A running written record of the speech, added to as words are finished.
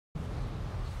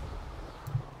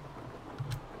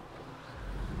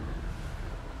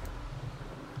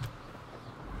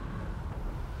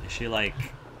Is she like...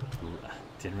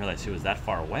 Didn't realize she was that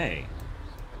far away.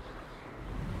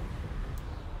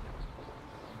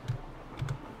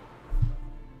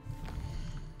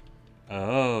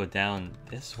 Oh, down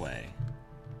this way.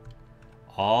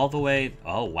 All the way...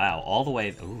 Oh, wow. All the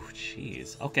way... Oh,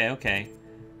 jeez. Okay, okay.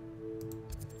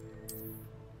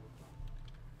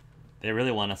 They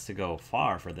really want us to go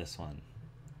far for this one.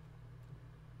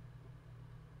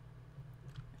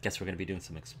 Guess we're going to be doing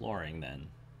some exploring then.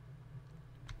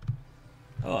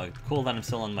 Oh, cool that I'm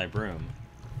still on my broom.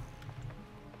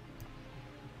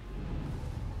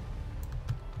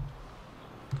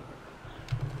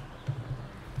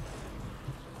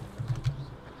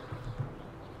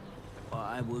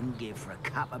 I wouldn't give for a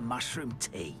cup of mushroom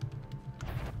tea.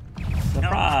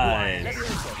 Surprise!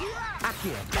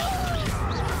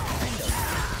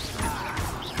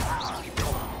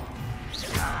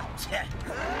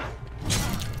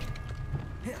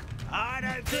 I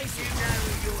don't think you know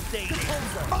who you're dealing.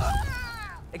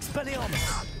 Expelliarmus!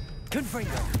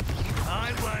 Confringo!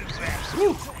 I won't rest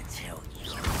until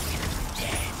you're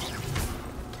dead.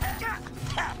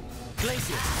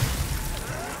 Glacius!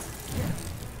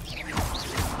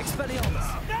 Expelliarmus!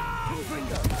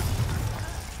 Confringo!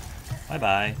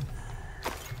 Bye-bye.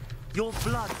 Your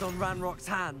blood's on Ranrock's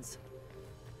hands.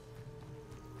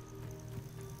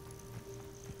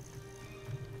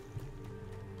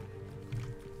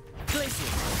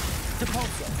 Glacius!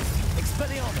 Depulso!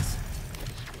 Expelliarmus!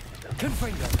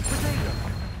 Confringo! Potato!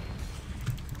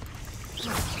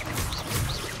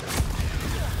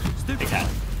 Big hat.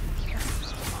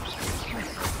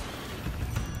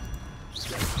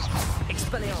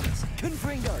 Expelliarmus!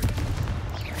 Confringo!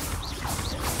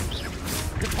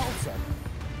 Depulso!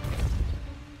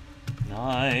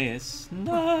 Nice,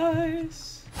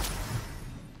 nice.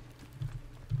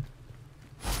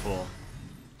 Cool.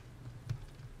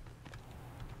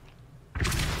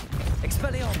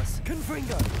 Expelliarmus!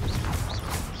 Confringo!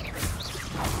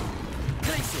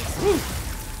 Glacius!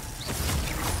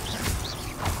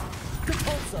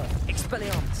 Depulso!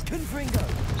 Expelliarmus! Confringo!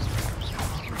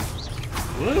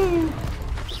 Woo!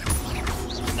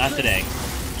 Not today.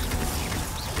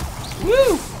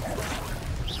 Woo!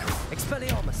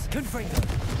 Expelliarmus! Confringo!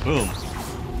 Boom.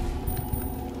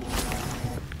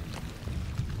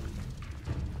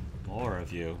 More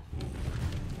of you.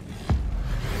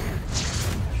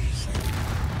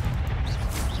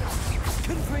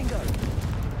 Confringo!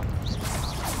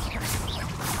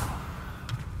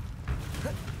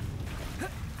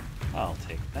 I'll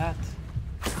take that.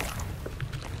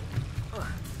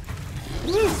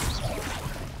 Woo!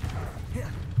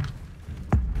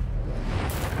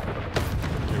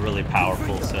 They're really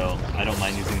powerful, so I don't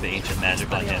mind using the ancient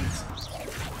magic on him.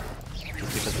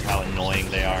 Just because of how annoying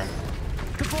they are.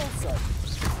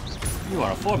 You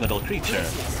are a formidable creature.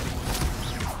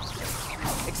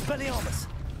 Expelliarmus!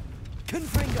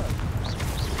 Confringo!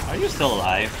 Are you still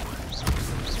alive?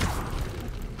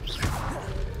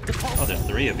 Oh, there's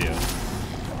 3 of you.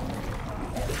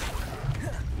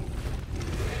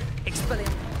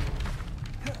 Expelliarmus!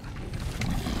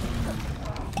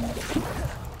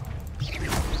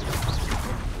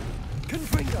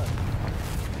 Confringo!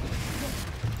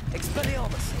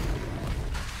 Expelliarmus!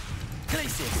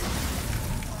 Glacius!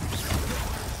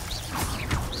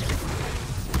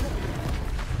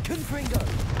 Confringo!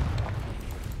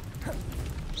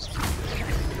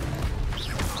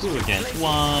 2 against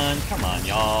 1. Come on,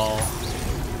 y'all.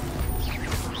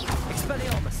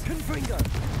 Expelliarmus! Confringo!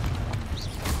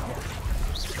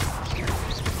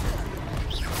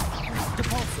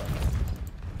 Depulso!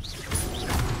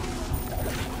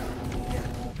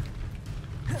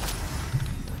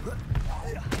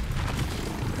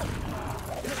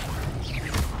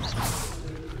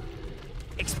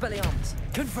 Expelliarmus!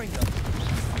 Confringo!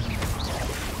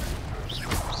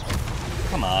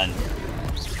 Come on.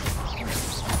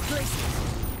 Glacius!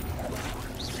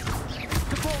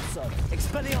 Depulso!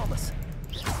 Expelliarmus!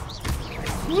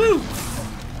 Woo!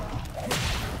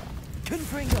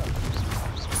 Confringo!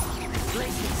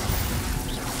 Glacius!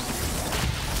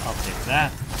 I'll take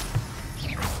that.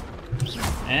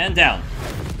 And down.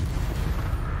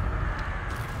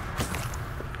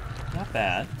 Not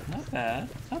bad. Not bad.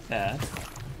 Not bad.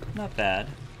 Not bad.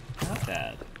 Not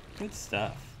bad. Good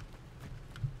stuff.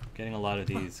 Getting a lot of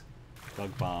these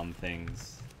bug bomb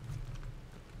things.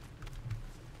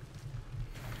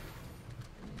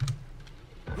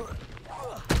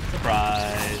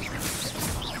 Surprise!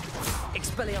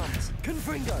 Expelliarmus!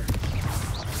 Confringo!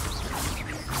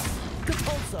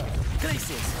 Depulso!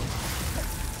 Glacius!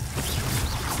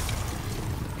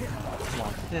 I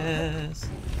want this.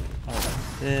 I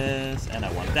want this. And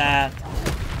I want that.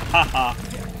 Haha.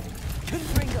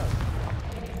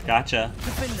 Confringo. Gotcha.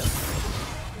 Defender.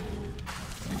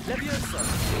 Leviosa.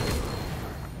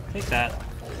 Take that.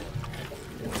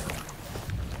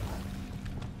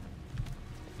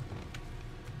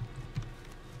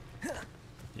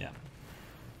 Yeah.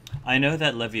 I know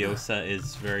that Leviosa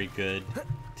is very good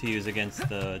to use against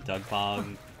the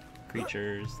Dugbog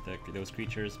creatures, those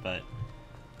creatures, but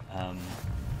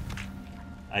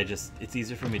it's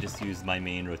easier for me just to use my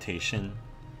main rotation,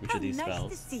 which are these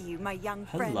spells. Nice to see you, my young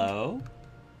friend. Hello?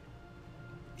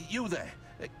 You there?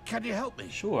 Can you help me?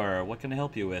 Sure, what can I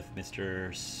help you with, Mr.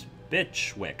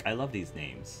 Spitchwick? I love these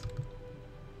names.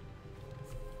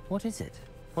 What is it?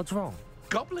 What's wrong?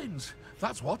 Goblins,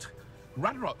 that's what.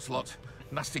 Ranrock's lot.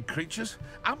 Nasty creatures.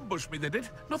 Ambushed me, they did.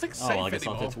 Nothing safe Oh, I guess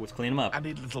I'll anymore. have to clean them up. I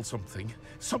need a little something.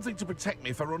 Something to protect me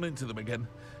if I run into them again.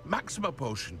 Maxima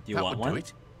potion. You that want would one? do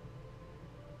it.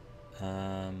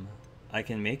 I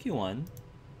can make you one.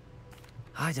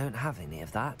 I don't have any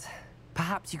of that.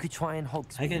 Perhaps you could try in I can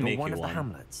Hogsmeade make or one you of one. the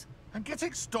hamlets. And get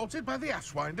extorted by the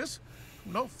Ashwinders?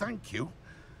 No, thank you.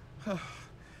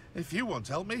 If you won't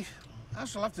help me, I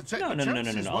shall have to take No, the no,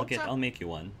 chances, won't I? I'll make you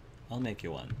one. I'll make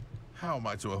you one. How am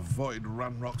I to avoid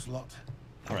Ranrock's lot?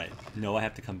 All right. No, I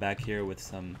have to come back here with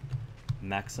some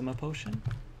Maxima potion,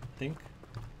 I think.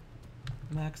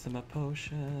 Maxima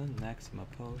potion, Maxima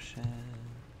potion.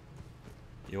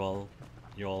 You all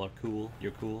are cool.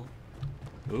 You're cool.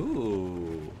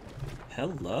 Ooh.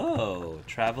 Hello,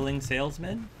 traveling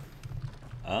salesman.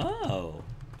 Oh.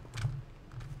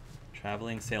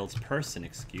 Traveling salesperson,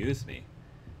 excuse me.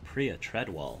 Priya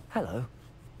Treadwell. Hello.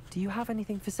 Do you have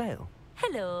anything for sale?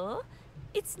 Hello.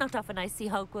 It's not often I see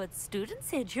Hogwarts students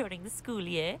here during the school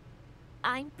year.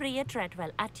 I'm Priya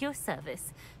Treadwell at your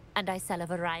service, and I sell a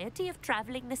variety of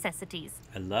traveling necessities.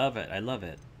 I love it. I love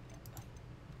it.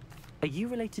 Are you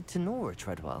related to Nora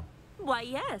Treadwell? Why,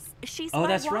 yes, she's Oh, my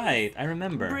that's wife. right. I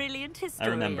remember. Brilliant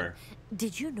historian. remember.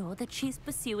 Did you know that she's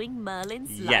pursuing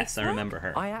Merlin's Yes, I life work? remember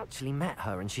her. I actually met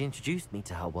her and she introduced me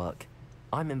to her work.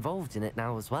 I'm involved in it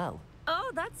now as well.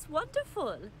 Oh, that's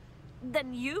wonderful.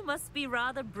 Then you must be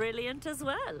rather brilliant as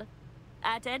well.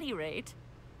 At any rate,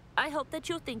 I hope that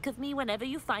you'll think of me whenever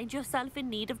you find yourself in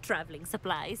need of traveling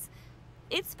supplies.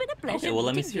 It's been a pleasure Okay, well,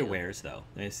 let me meeting see your you. wares, though.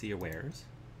 Let me see your wares.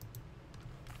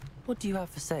 What do you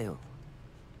have for sale?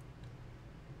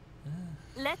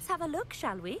 Let's have a look,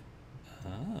 shall we?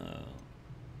 Oh.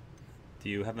 Do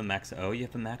you have a max? Oh, you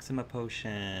have a Maxima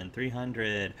potion.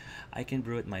 300. I can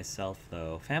brew it myself,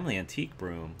 though. Family antique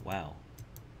broom. Wow.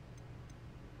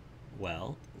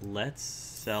 Well, let's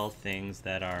sell things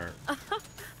that are...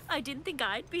 I didn't think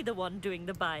I'd be the one doing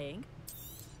the buying.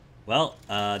 Well,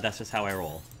 that's just how I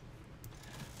roll.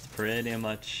 It's pretty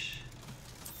much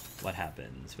what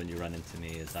happens when you run into me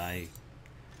is I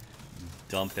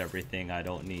dump everything I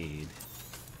don't need.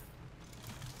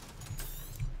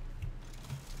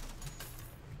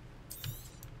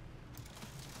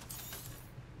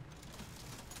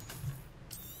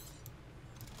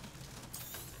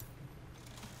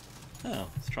 Oh,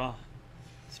 straw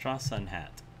sun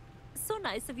hat. So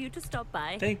nice of you to stop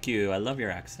by. Thank you. I love your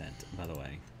accent, by the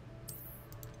way.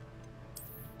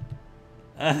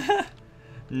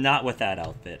 Not with that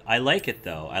outfit. I like it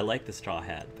though. I like the straw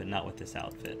hat, but not with this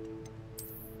outfit.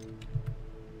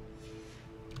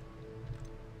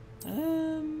 I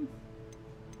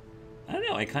don't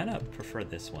know. I kind of prefer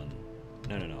this one.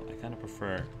 No. I kind of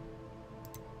prefer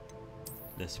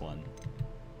this one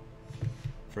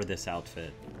for this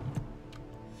outfit,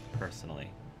 personally.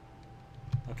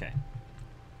 Okay.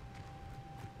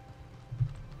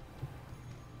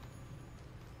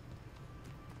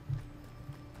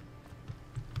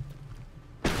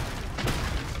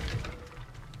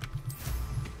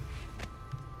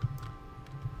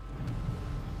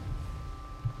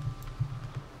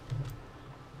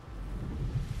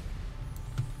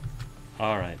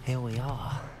 All right. Here we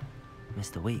are.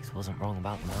 Mr. Weeks wasn't wrong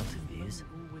about the mountain views.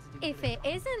 If it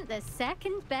isn't the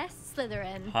second best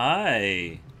Slytherin.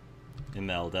 Hi,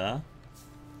 Imelda.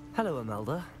 Hello,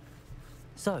 Imelda.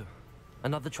 So,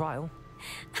 another trial?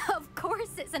 Of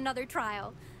course it's another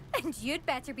trial. And you'd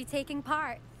better be taking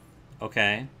part.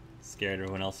 Okay. Scared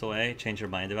everyone else away? Change your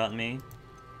mind about me?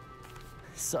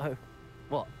 So,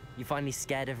 what? You finally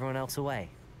scared everyone else away?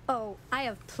 Oh, I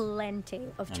have plenty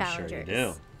of I'm challengers. sure you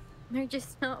do. They're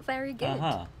just not very good.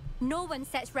 Uh-huh. No one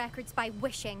sets records by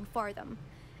wishing for them.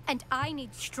 And I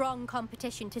need strong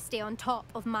competition to stay on top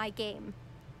of my game.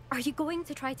 Are you going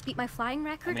to try to beat my flying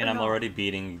record? I mean, or I'm not? already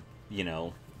beating, you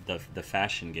know, the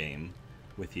fashion game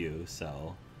with you,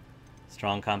 so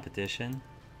strong competition.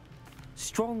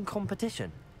 Strong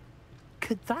competition?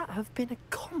 Could that have been a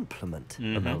compliment,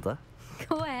 Mhm. Imelda?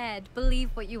 Go ahead,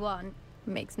 believe what you want.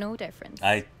 Makes no difference.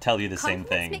 I tell you the same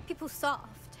Compliments thing. make people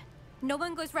soft. No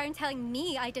one goes round telling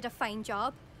me I did a fine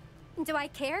job. Do I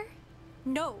care?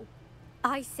 No.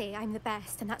 I say I'm the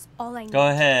best, and that's all I need. Go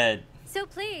ahead. So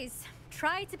please,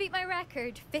 try to beat my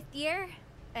record, 5th year,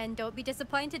 and don't be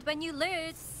disappointed when you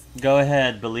lose. Go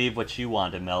ahead, believe what you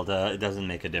want, Imelda. It doesn't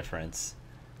make a difference.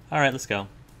 Alright, let's go.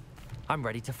 I'm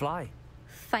ready to fly.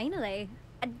 Finally,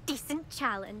 a decent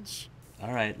challenge.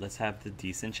 Alright, let's have the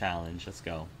decent challenge. Let's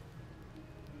go.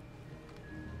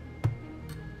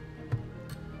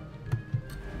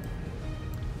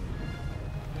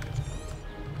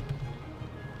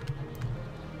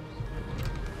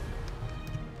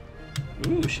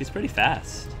 Ooh, she's pretty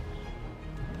fast.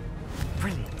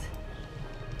 Brilliant.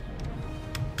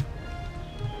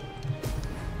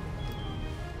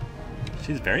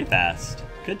 She's very fast.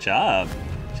 Good job.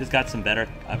 She's got some better.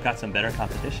 I've got some better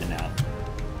competition now.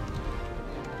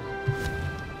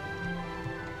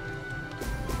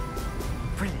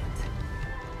 Brilliant.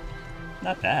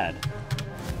 Not bad.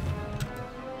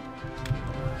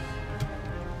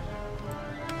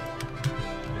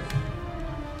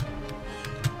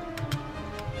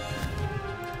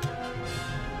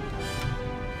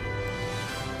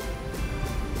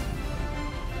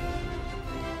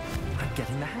 I'm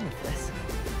getting the hang of this.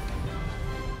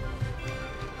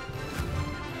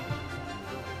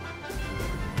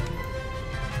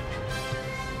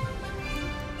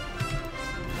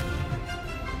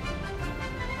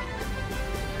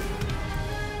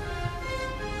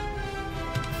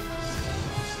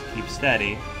 Keep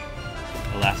steady.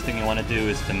 The last thing you want to do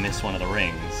is to miss one of the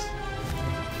rings.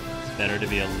 It's better to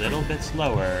be a little bit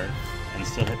slower and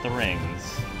still hit the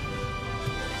rings.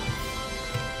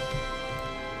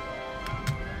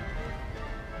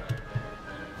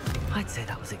 I'd say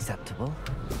that was acceptable.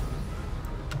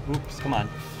 Oops, come on.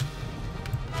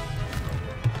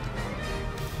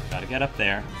 Gotta get up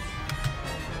there.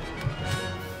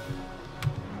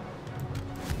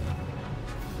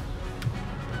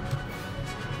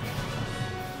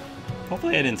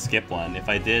 Hopefully I didn't skip one. If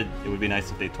I did, it would be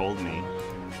nice if they told me.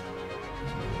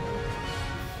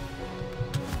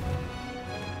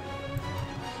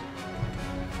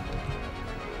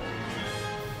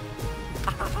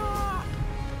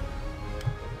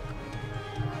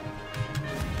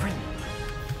 Brilliant.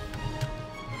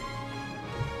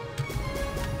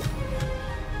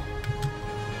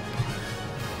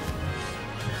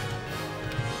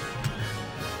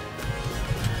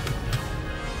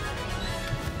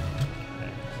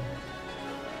 Okay.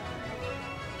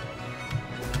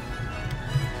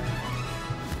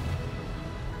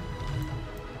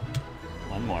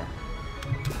 One more.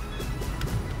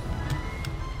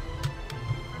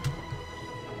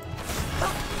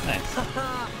 Nice.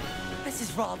 This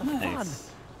is rather fun.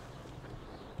 Nice.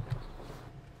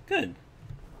 Good.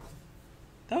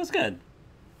 That was good.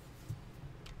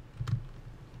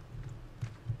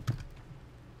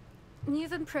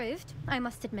 You've improved, I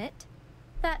must admit.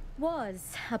 That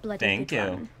was a bloody Thank good you.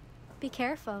 one. Be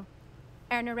careful.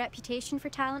 Earn a reputation for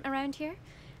talent around here,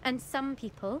 and some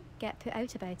people get put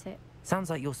out about it. Sounds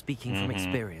like you're speaking from Mhm.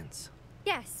 experience.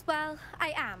 Yes, well,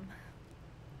 I am.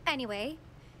 Anyway,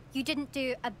 you didn't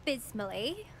do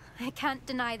abysmally. I can't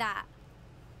deny that.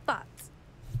 But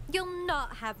you'll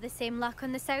not have the same luck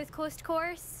on the South Coast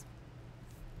course.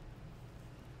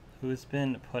 Who's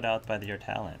been put out by your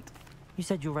talent? You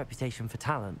said your reputation for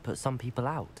talent put some people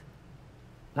out.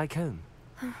 Like whom?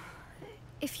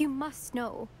 If you must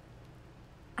know,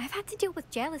 I've had to deal with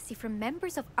jealousy from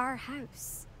members of our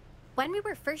house. When we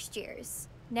were first years,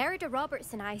 Nerida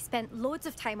Roberts and I spent loads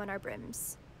of time on our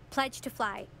brooms, pledged to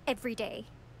fly every day.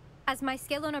 As my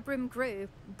skill on a broom grew,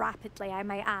 rapidly I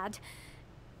might add,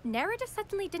 Nerida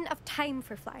suddenly didn't have time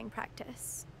for flying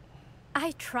practice.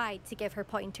 I tried to give her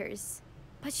pointers,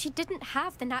 but she didn't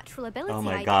have the natural ability Oh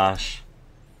my I did. gosh.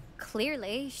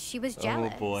 Clearly, she was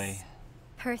jealous. Oh boy.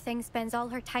 Poor thing spends all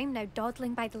her time now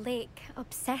dawdling by the lake,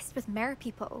 obsessed with mer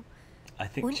people. I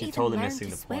think Won't she's even totally learn missing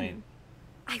to the swim. point.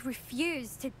 I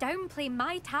refuse to downplay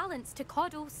my talents to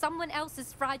coddle someone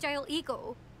else's fragile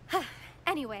ego.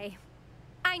 Anyway,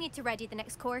 I need to ready the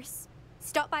next course.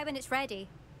 Stop by when it's ready,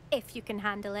 if you can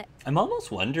handle it. I'm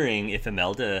almost wondering if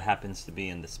Imelda happens to be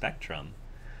in the spectrum,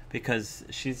 because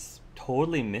she's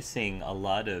totally missing a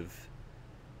lot of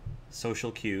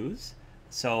social cues.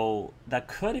 So that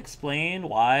could explain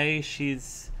why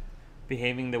she's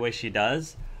behaving the way she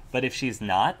does. But if she's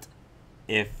not,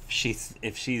 if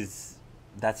she's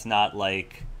that's not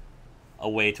like a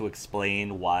way to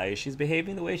explain why she's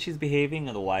behaving the way she's behaving,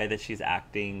 or the why that she's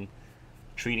acting,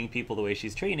 treating people the way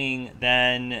she's treating,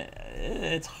 then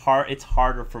it's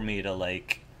harder for me to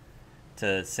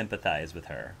to sympathize with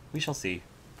her. We shall see.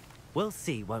 We'll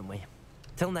see, won't we?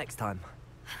 Till next time.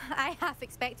 I half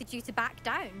expected you to back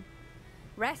down.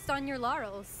 Rest on your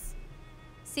laurels.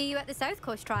 See you at the South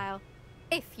Coast trial,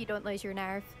 if you don't lose your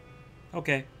nerve.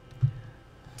 Okay.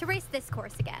 To race this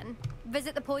course again,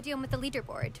 visit the podium with the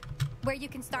leaderboard, where you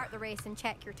can start the race and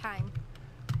check your time.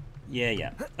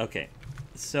 Yeah. Okay.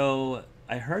 So,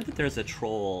 I heard that there's a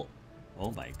troll... Oh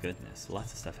my goodness,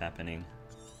 lots of stuff happening.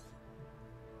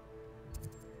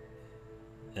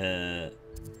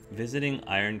 Visiting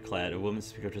Ironclad. A woman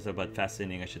speaks up to us about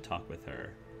fascinating. I should talk with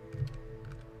her.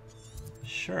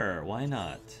 Sure, why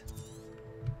not?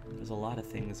 There's a lot of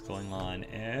things going on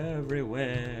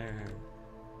everywhere.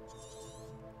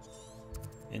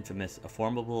 Infamous, a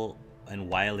formidable and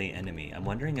wily enemy. I'm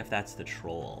wondering if that's the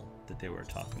troll that they were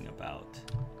talking about.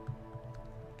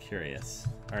 Curious.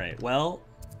 Alright, well...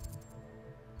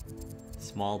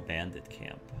 Small bandit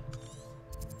camp.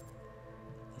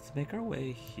 Let's make our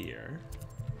way here.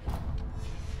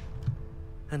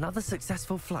 Another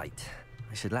successful flight.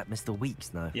 I should let Mr.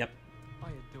 Weeks know. Yep. I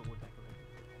adore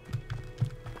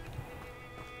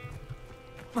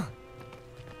decorating.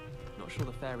 Not sure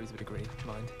the fairies would agree,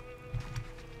 mind.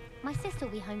 My sister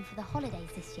will be home for the holidays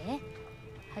this year.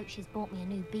 Hope she's bought me a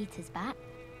new beaters bat.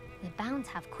 We're bound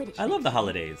to have Quidditch. I love the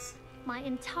holidays. My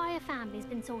entire family's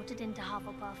been sorted into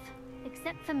Hufflepuff.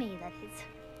 Except for me, that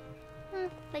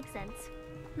is. Makes sense.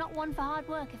 Not one for hard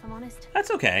work, if I'm honest.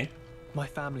 That's okay. My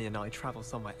family and I travel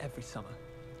somewhere every summer.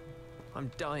 I'm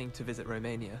dying to visit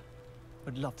Romania.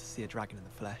 Would love to see a dragon in the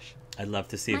flesh. I'd love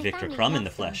to see My Victor family Crumb in the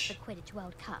loves going flesh. to the Quidditch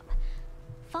World Cup.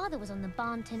 Father was on the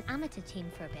Barnton amateur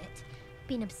team for a bit.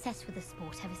 Been obsessed with the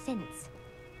sport ever since.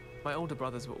 My older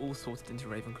brothers were all sorted into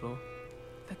Ravenclaw.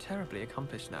 They're terribly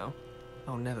accomplished now.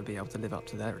 I'll never be able to live up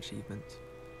to their achievements.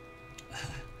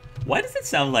 Why does it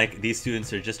sound like these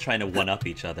students are just trying to one-up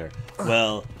each other?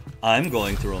 Well, I'm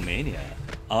going to Romania.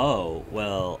 Oh,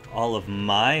 well, all of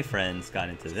my friends got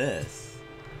into this.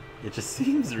 It just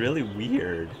seems really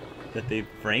weird that they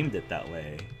framed it that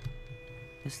way.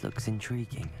 This looks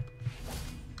intriguing.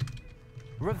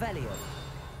 Revelio.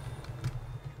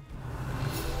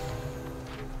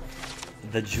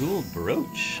 The jeweled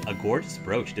brooch. A gorgeous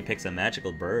brooch depicts a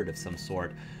magical bird of some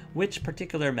sort. Which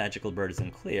particular magical bird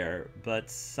isn't clear, but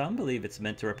some believe it's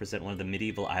meant to represent one of the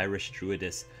medieval Irish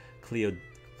druidess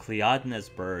Cleodna's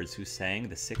birds who sang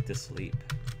the sick to sleep.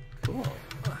 Cool.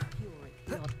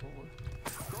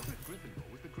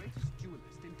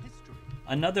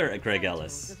 Another Greg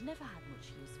Ellis. They've never had much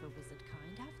use for wizard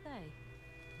kind, have they?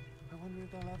 I wonder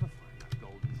if they'll ever find that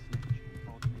golden snitch and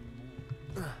bottom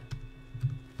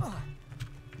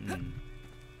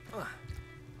anymore.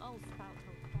 Old spout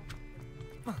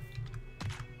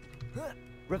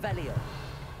Revelio.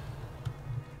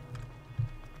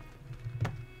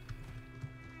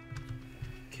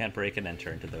 Can't break and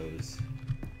enter into those.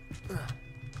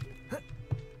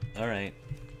 Alright.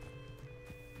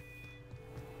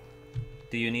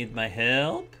 Do you need my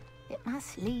help? It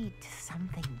must lead to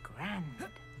something grand. Let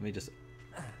me just...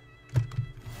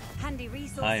 Handy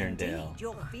resource Irondale. indeed,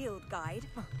 your field guide.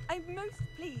 I'm most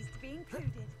pleased to be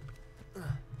included.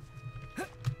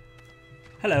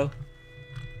 Hello.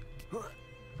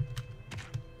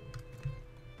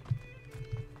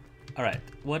 Alright,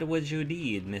 what would you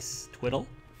need, Miss Twiddle?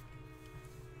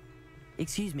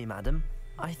 Excuse me, madam.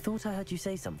 I thought I heard you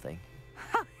say something.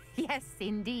 Yes,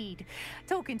 indeed.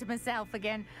 Talking to myself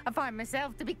again. I find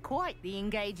myself to be quite the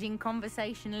engaging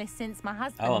conversationalist since my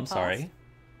husband Oh, I'm passed. sorry.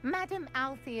 Madam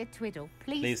Althea Twiddle,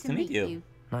 pleased to meet you.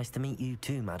 Nice to meet you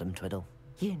too, Madam Twiddle.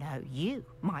 You know, you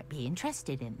might be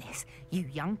interested in this. You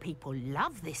young people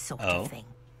love this sort Oh. of thing.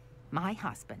 My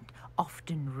husband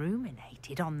often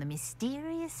ruminated on the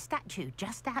mysterious statue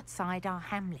just outside our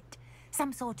hamlet.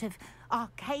 Some sort of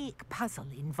archaic puzzle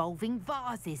involving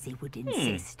vases, he would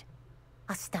insist.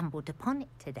 I stumbled upon it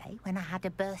today when I had a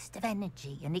burst of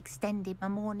energy and extended my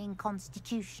morning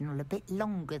constitutional a bit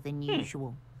longer than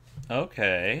usual.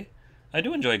 Okay. I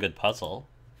do enjoy a good puzzle.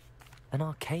 An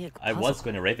archaic I puzzle. was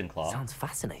going to Ravenclaw. Sounds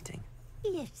fascinating.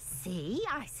 You see,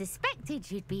 I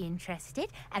suspected you'd be interested,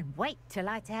 and wait till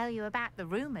I tell you about the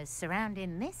rumours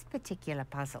surrounding this particular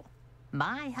puzzle.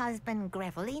 My husband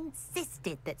Greville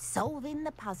insisted that solving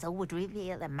the puzzle would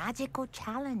reveal a magical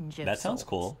challenge of That sounds sorts.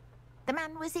 cool. The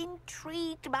man was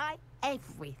intrigued by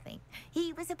everything.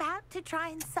 He was about to try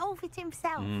and solve it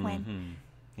himself when...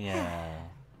 Yeah.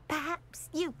 Perhaps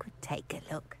you could take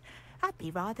a look. I'd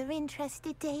be rather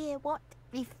interested to hear what,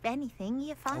 if anything,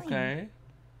 you find. Okay.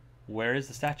 Where is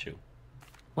the statue?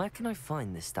 Where can I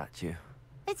find this statue?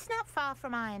 It's not far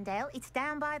from Irondale. It's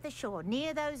down by the shore,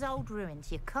 near those old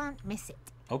ruins. You can't miss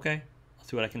it. Okay. I'll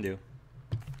see what I can do.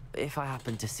 If I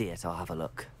happen to see it, I'll have a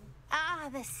look. Ah,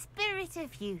 the spirit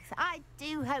of youth. I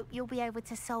do hope you'll be able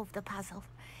to solve the puzzle.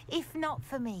 If not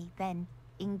for me, then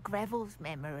in Greville's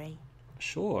memory.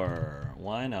 Sure,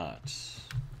 why not?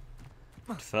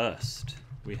 But first,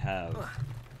 we have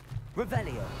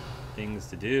Revelio. things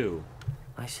to do.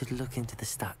 I should look into the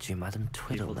statue Madame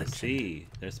Twiddle People to mentioned. see.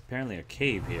 There's apparently a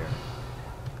cave here.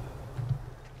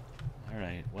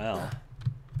 Alright, well.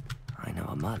 I know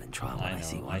a Merlin trial when I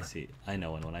see one. I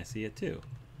know one when I see it too.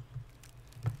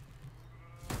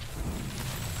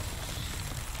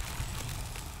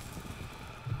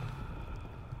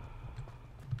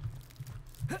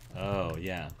 Oh,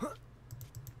 yeah.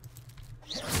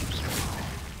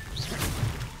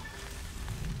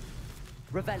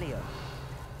 Revelio.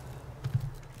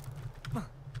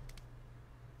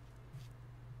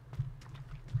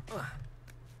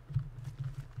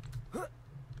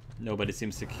 Nobody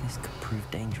seems to... This could prove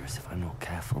dangerous if I'm not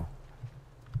careful.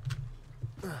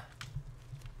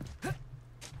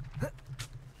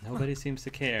 Nobody seems to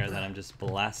care that I'm just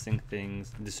blasting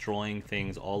things, destroying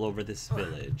things all over this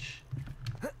village.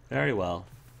 Very well.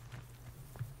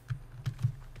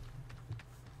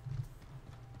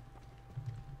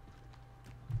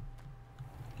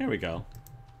 Here we go.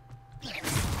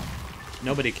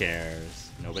 Nobody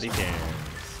cares. Nobody cares.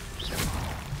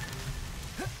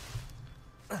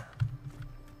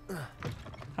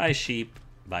 Hi, sheep.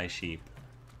 Bye, sheep.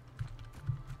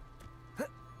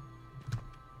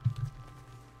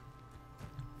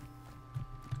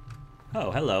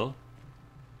 Oh, hello.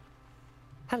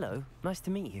 Hello, nice to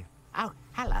meet you. Oh,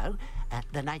 hello.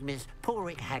 The name is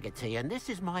Porrick Haggerty, and this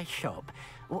is my shop.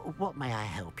 What may I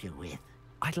help you with?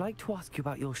 I'd like to ask you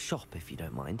about your shop, if you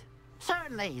don't mind.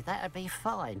 Certainly, that'd be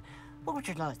fine. What would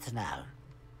you like to know?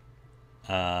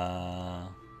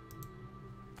 How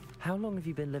long have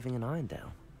you been living in Irondale?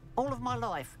 All of my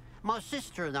life. My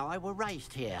sister and I were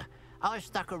raised here. I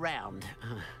stuck around.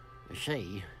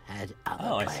 She had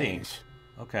other plans. I see.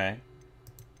 Okay.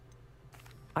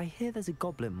 I hear there's a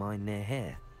goblin mine near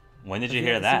here. When did you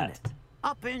hear that?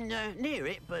 I've been near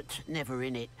it, but never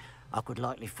in it. I could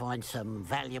likely find some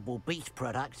valuable beast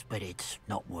products, but it's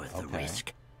not worth the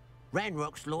risk.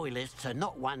 Ranrock's loyalists are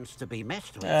not ones to be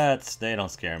messed with. They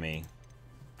don't scare me.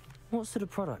 What sort of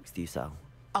products do you sell?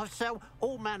 I sell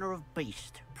all manner of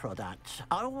beast products.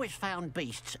 I always found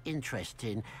beasts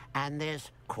interesting, and there's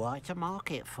quite a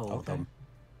market for them.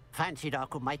 Fancied I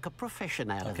could make a profession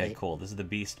out of it. Okay, cool. This is the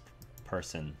beast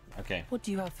person. Okay. What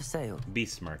do you have for sale?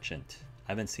 Beast merchant.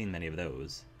 I haven't seen many of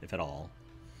those, if at all.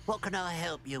 What can I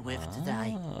help you with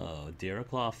today? Oh, deer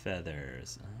claw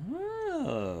feathers.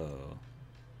 Oh.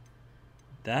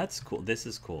 That's cool. This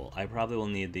is cool. I probably will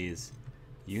need these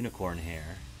unicorn hair.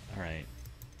 Alright.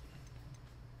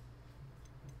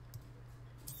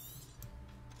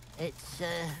 It's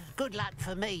good luck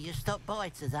for me you stopped by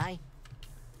today.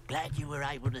 Glad you were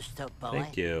able to stop by.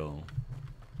 Thank you.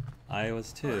 I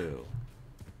was too.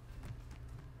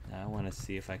 Now I want to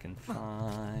see if I can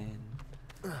find...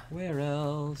 Where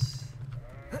else?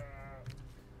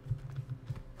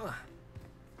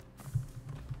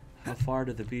 How far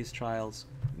do the beast trials...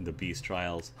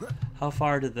 How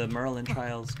far do the Merlin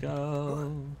trials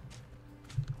go?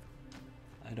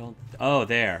 I don't... Oh,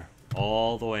 there.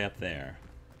 All the way up there.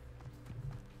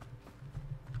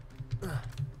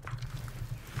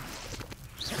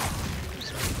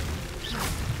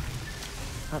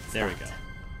 There we go.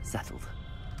 Settled.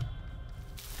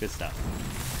 Good stuff.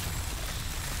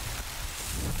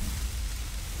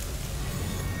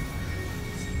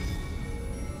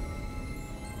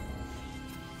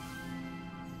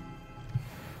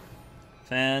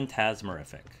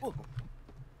 Phantasmerific. Okay.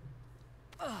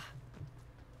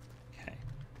 I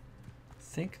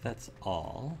think that's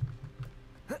all.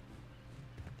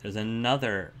 There's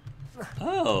another...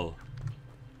 Oh!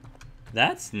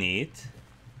 That's neat.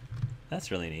 That's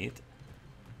really neat.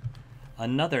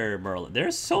 Another Merlin.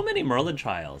 There's so many Merlin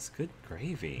trials. Good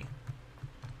gravy.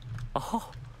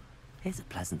 Oh, here's a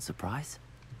pleasant surprise.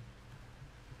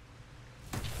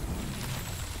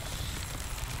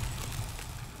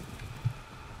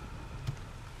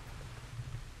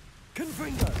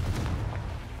 Confringo.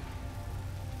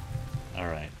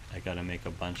 Alright, I gotta make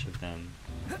a bunch of them.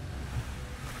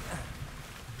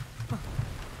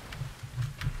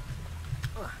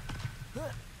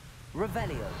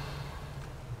 Revelio.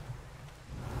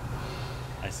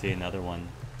 I see another one.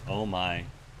 Oh my.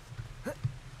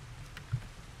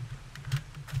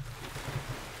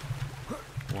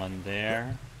 One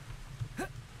there.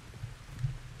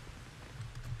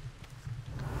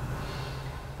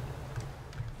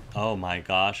 Oh my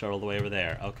gosh, all the way over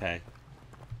there. Okay.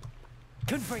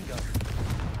 Confringo.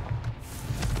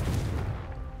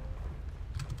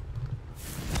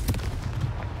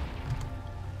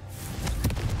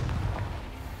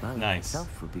 Merlin Nice.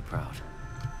 himself would be proud.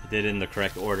 You did it in the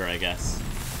correct order, I guess.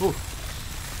 Whew.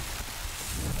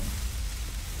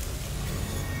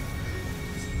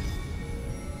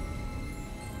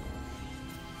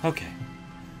 Okay.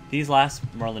 These last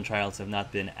Merlin trials have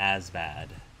not been as bad.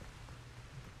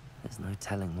 There's no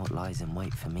telling what lies in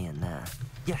wait for me in there.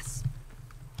 Yes!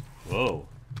 Whoa.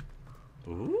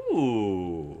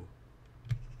 Ooh.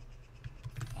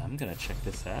 I'm gonna check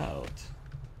this out.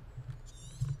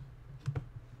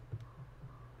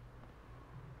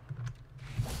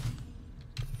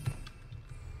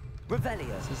 Revelio.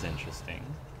 This is interesting.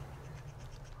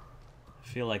 I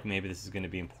feel like maybe this is gonna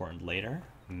be important later.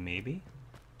 Maybe.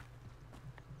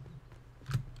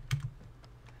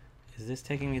 Is this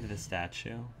taking me to the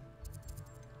statue?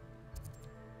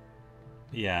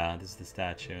 Yeah, this is the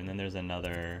statue, and then there's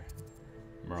another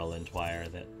Merlin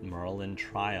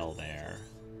trial there.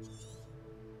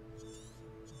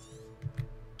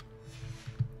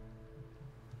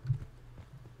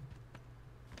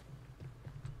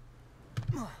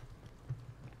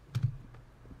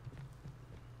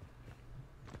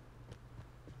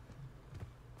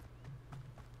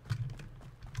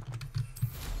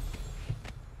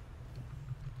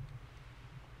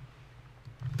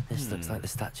 This looks like the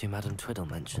statue Madame Twiddle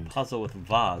mentioned. Puzzle with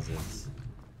vases.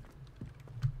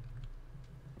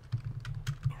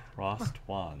 Crossed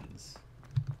wands.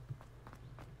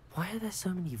 Why are there so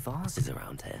many vases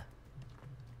around here?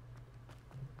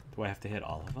 Do I have to hit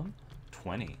all of them?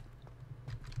 20.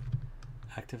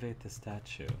 Activate the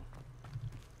statue.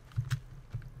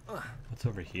 What's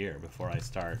over here before I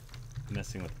start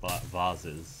messing with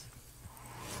vases?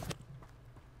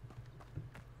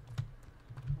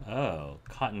 Oh,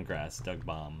 cotton grass dug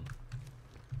bomb.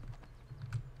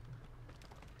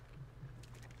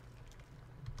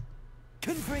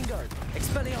 Confringo!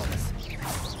 Expelliarmus!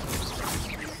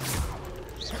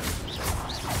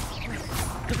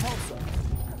 Depulso!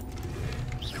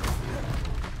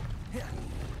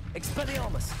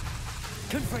 Expelliarmus!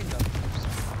 Confringo!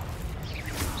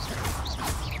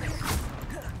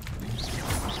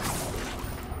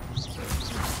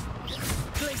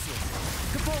 Glacius!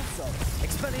 Depulso!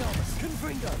 Expelliarmus!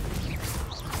 Confringo!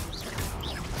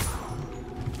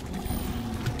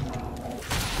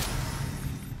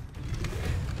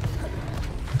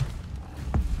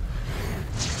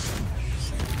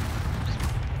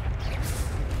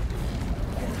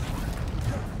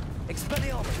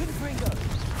 Expelliarmus! Confringo!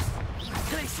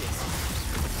 Glacius!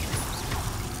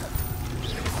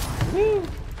 Woo!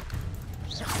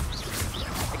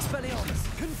 Expelliarmus!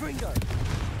 Confringo!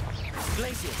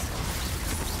 Glacius!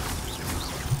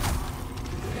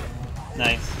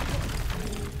 Nice.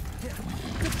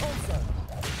 Depulso!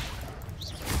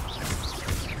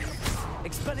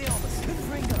 Expelliarmus!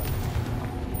 Confringo!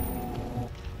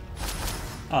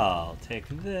 I'll take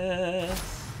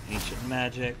this. Ancient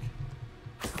magic.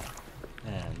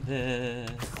 And this.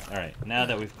 Alright, now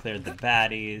that we've cleared the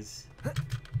baddies,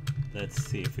 let's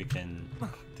see if we can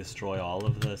destroy all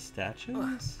of the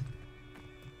statues.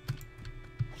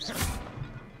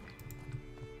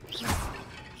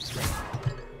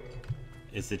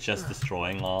 Is it just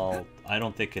destroying all? I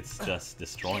don't think it's just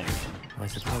destroying them. I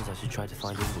suppose I should try to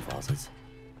find all the vases.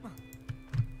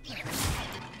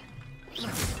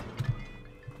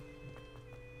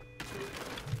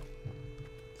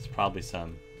 There's probably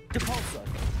some. Depulso!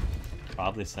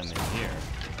 Probably some in here.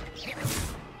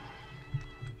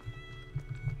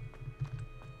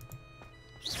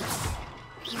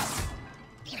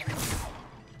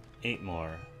 8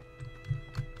 more.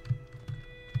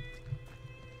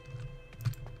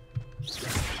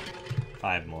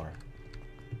 Five more.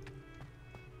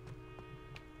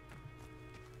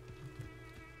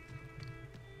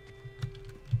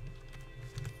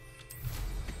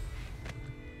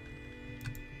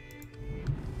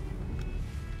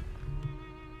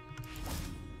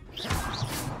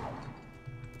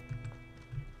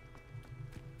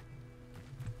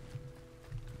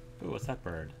 Ooh, what's that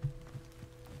bird?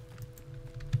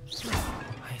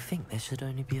 I think there should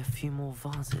only be a few more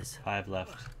vases. 5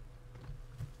 left.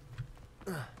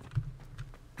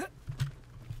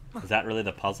 Is that really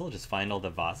the puzzle? Just find all the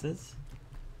vases?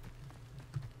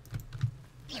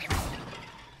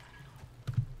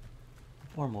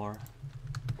 Four more.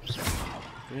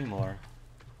 3 more.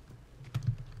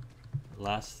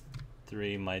 Last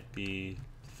 3 might be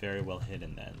very well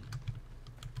hidden then.